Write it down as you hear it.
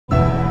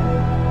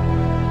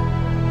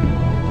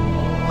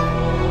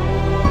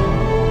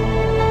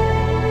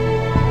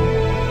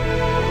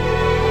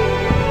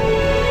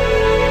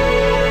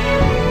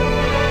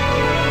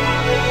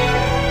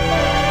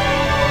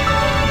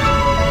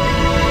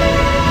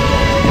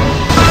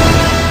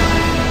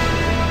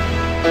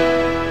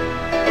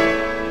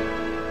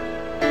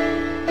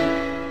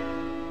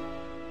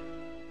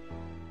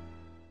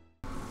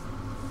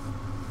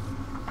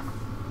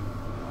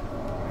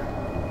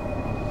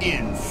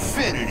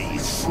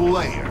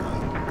player.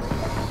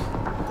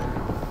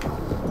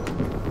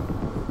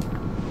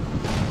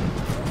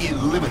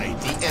 Eliminate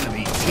the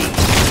enemy team.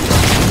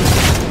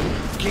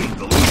 Gain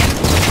the lead.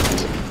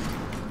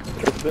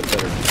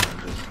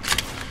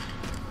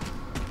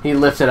 He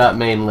lifted up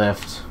main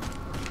lift.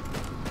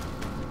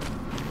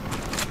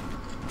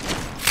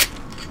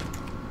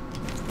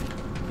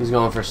 He's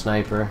going for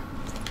sniper.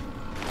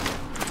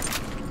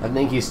 I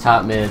think he's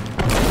top mid.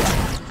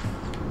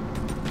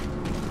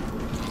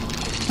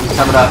 He's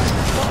coming up.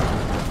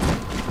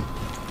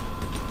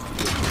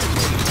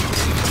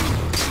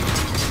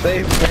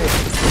 Save me!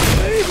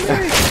 Save me!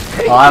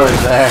 Oh, I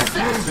was there.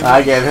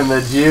 I gave him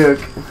the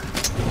juke.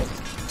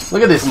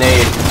 Look at this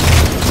nade.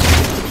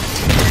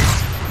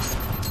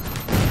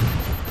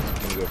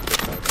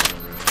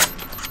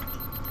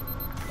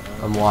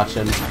 I'm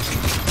watching.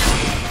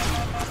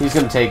 He's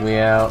gonna take me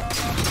out.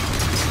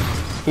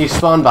 He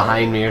spawned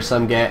behind me or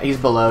some guy. He's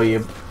below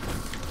you.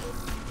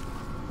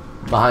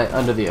 Behind,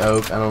 under the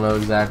oak. I don't know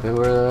exactly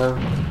where though.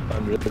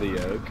 Under the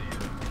oak.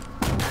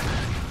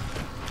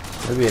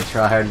 That'd be a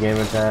tryhard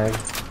gamer tag.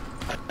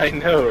 I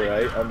know,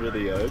 right? Under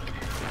the oak.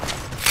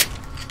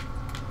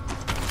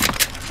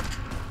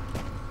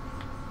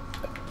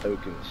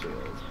 Oak and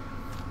shield.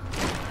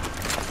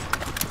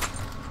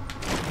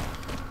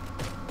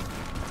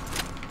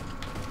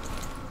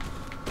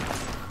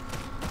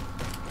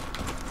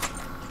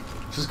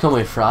 Just call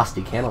me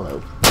Frosty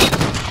Cantaloupe.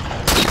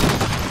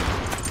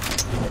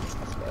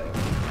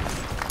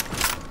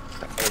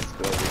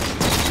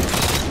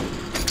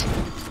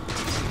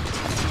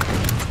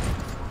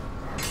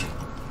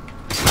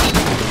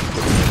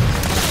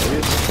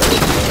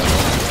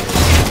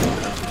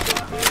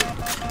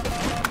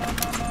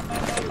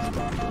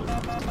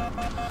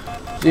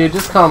 Dude,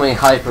 just call me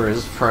Hyper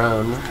is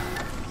prone.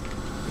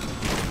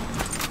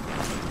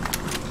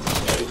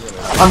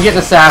 I'm getting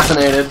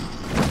assassinated.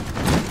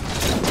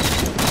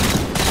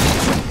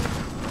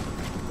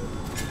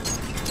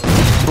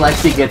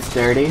 Lexi gets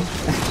dirty.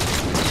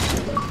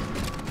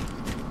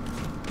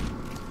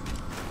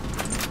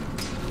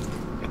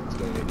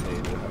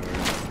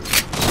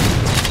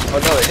 Oh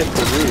no, it hit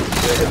the roof.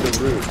 It hit the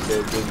roof.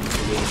 It didn't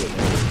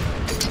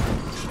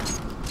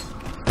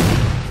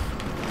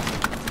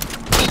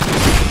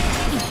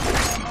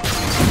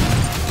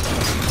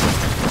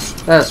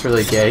That's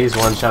really gay. He's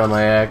one shot on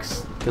my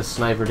ex. The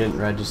sniper didn't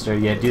register.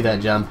 Yeah, do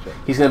that jump.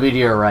 He's gonna be to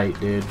your right,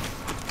 dude.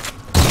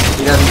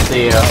 He doesn't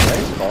see you.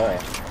 Nice ball.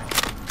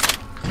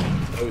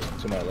 Oh, he's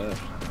to my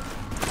left.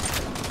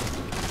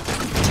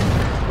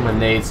 I'm gonna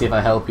nade, see if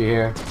I help you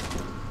here.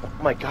 Oh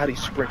my god,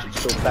 he's sprinting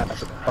so fast.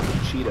 Like a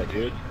fucking cheetah,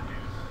 dude.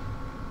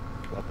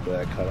 Luckily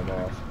I cut him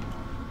off.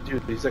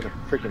 Dude, he's like a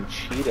freaking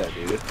cheetah,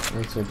 dude.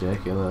 That's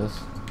ridiculous.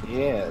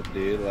 Yeah,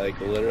 dude, like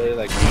literally,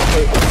 like you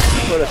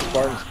put a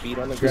Spartan speed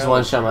on the ground. He's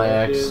one shot my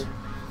ex. Dude.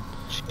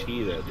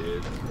 Cheetah,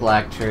 dude.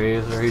 Black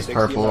trees, or he's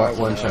purple.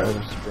 One shot.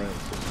 Sprint.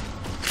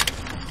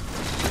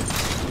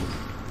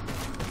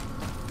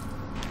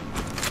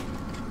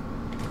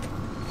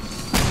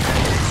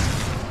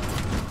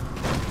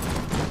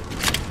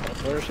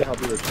 I wonder how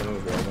people are coming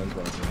with railguns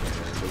when I'm in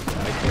here, because I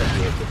can't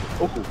do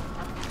it with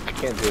I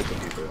can't do it to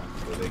people,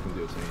 but they can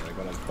do it to me, like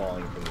when I'm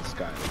falling from the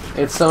sky.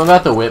 It's something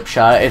about the whip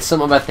shot. It's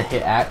something about the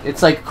hit act.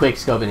 It's like quick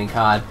scoping in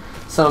COD.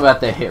 Something about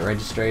the hit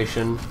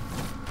registration. I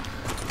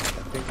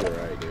think you're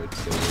right, dude.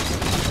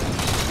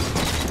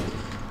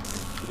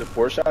 The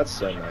 4-shot's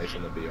so nice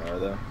in the BR,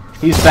 though.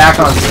 He's back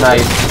on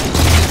snipe.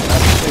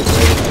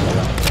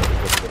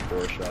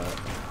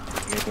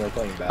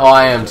 Oh,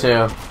 I am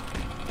too.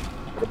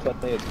 But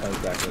plenty of times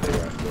back when they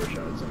were at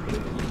 4-shot, somebody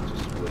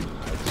just wouldn't.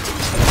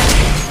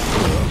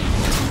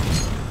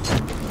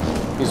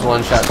 He's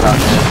one shot top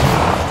mid.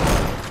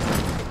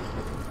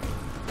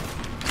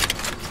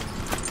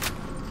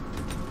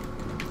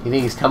 You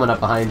think he's coming up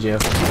behind you?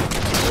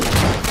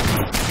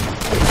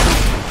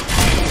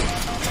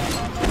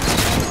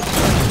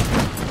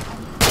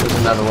 There's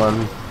another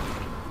one.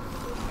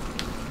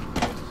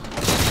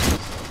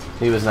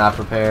 He was not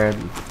prepared.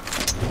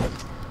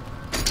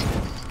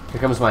 Here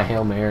comes my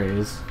Hail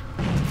Marys.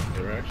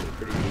 They were actually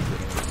pretty good.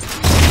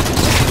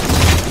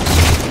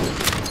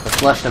 I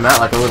flushed him out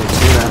like a little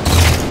tuna.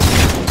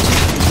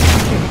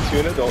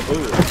 Tuna don't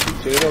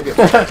get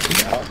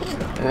flushed out.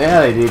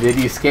 Yeah, they do, dude.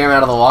 You scare him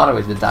out of the water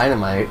with the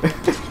dynamite.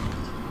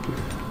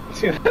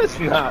 Dude, that's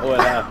not what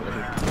happened.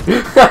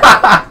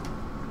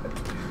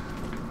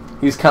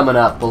 He's coming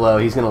up below.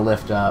 He's gonna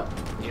lift up.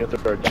 You have to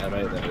throw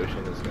dynamite in the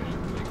ocean. It's going to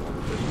make all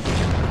the fish.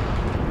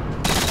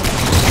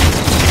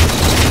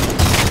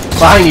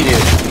 Behind you,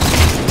 dude.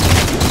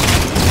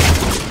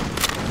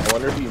 I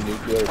wonder if you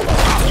nuclear bomb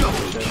the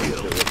ocean, if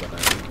it would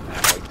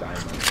act like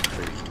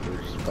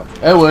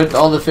dynamite. It would.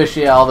 All the fish,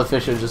 yeah, all the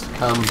fish would just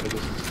come.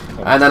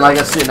 And then like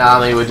a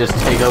tsunami would just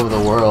take over the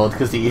world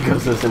because the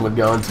ecosystem would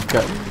go into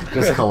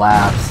just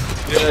collapse.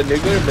 Yeah, a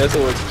nuclear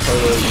missile would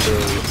totally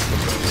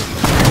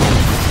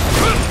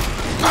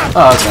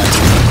Oh, okay.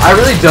 I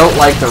really don't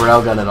like the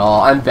railgun at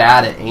all. I'm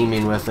bad at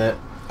aiming with it.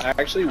 I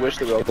actually wish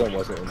the railgun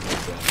wasn't in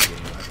this game.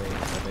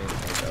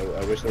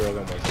 I wish the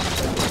railgun wasn't in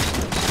this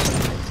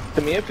game.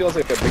 To me, it feels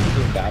like a big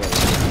team battle.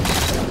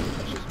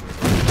 That's just me.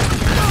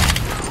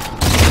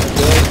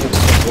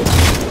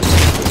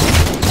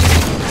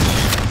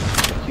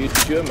 Dude,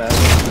 could you imagine?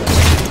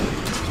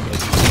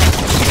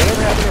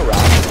 Whatever happened to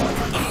rocket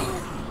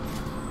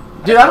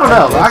launchers? Dude, I don't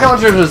know. Rocket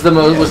launcher was the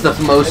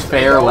most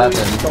fair weapon.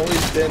 It's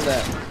always been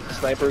that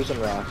snipers and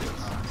rockets.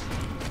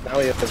 Now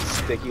we have the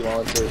sticky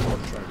launchers and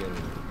fucking.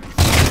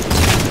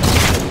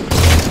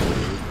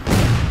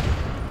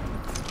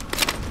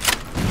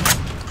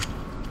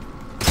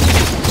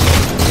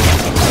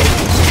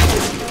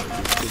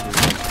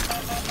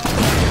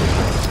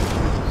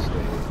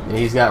 Yeah,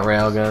 he's got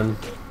railgun.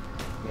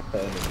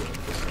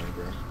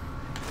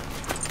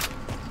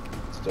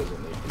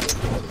 Doesn't need to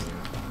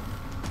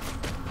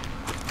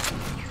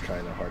be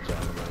trying to hard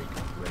time like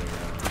running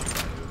around.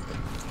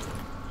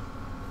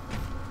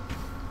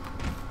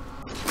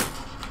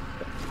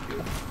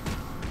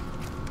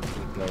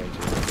 No one's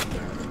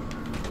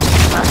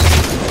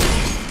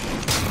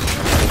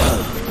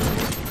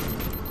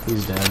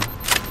He's dead.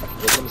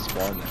 Let them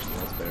spawn next to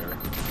us there.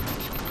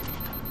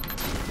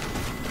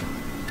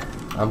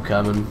 I'm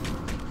coming.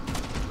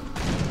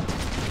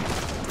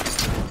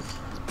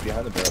 It's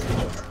behind the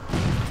barrel.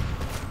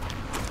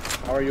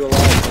 How are you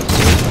alive?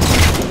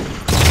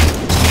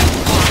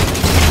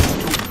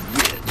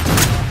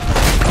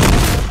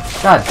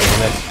 God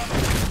damn it.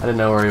 I didn't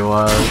know where he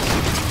was.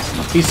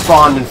 He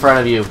spawned in front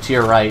of you, to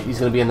your right. He's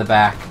gonna be in the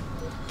back.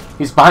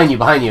 He's behind you,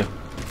 behind you.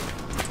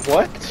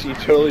 What? He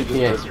totally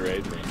just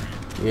destroyed me.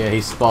 Yeah,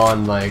 he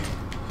spawned, like,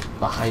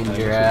 behind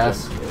your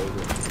ass.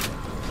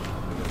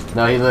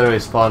 No, he literally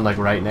spawned, like,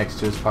 right next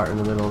to his partner in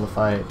the middle of the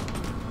fight.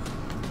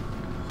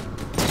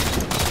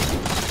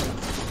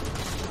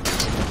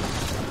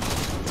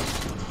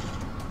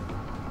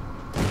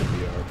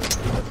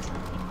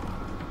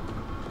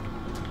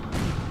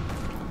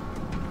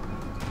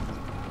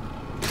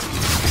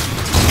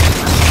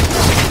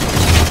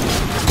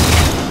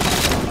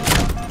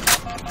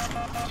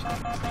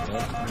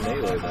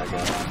 Melee that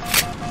guy.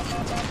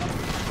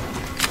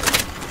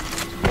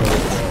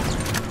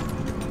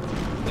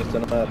 Lift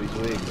him up, he's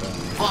weak.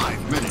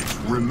 5 minutes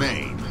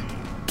remain.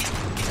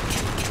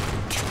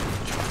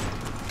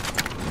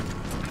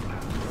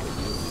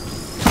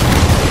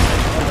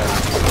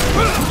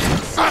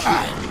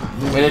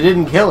 And it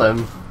didn't kill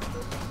him.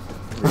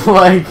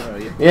 Like,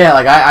 yeah,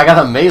 like, I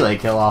got a melee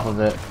kill off of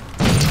it.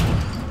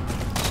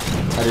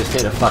 I just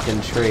hit a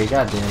fucking tree,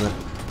 god damn it.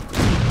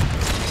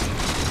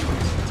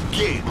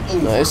 Game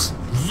over. Nice.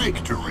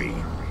 Victory.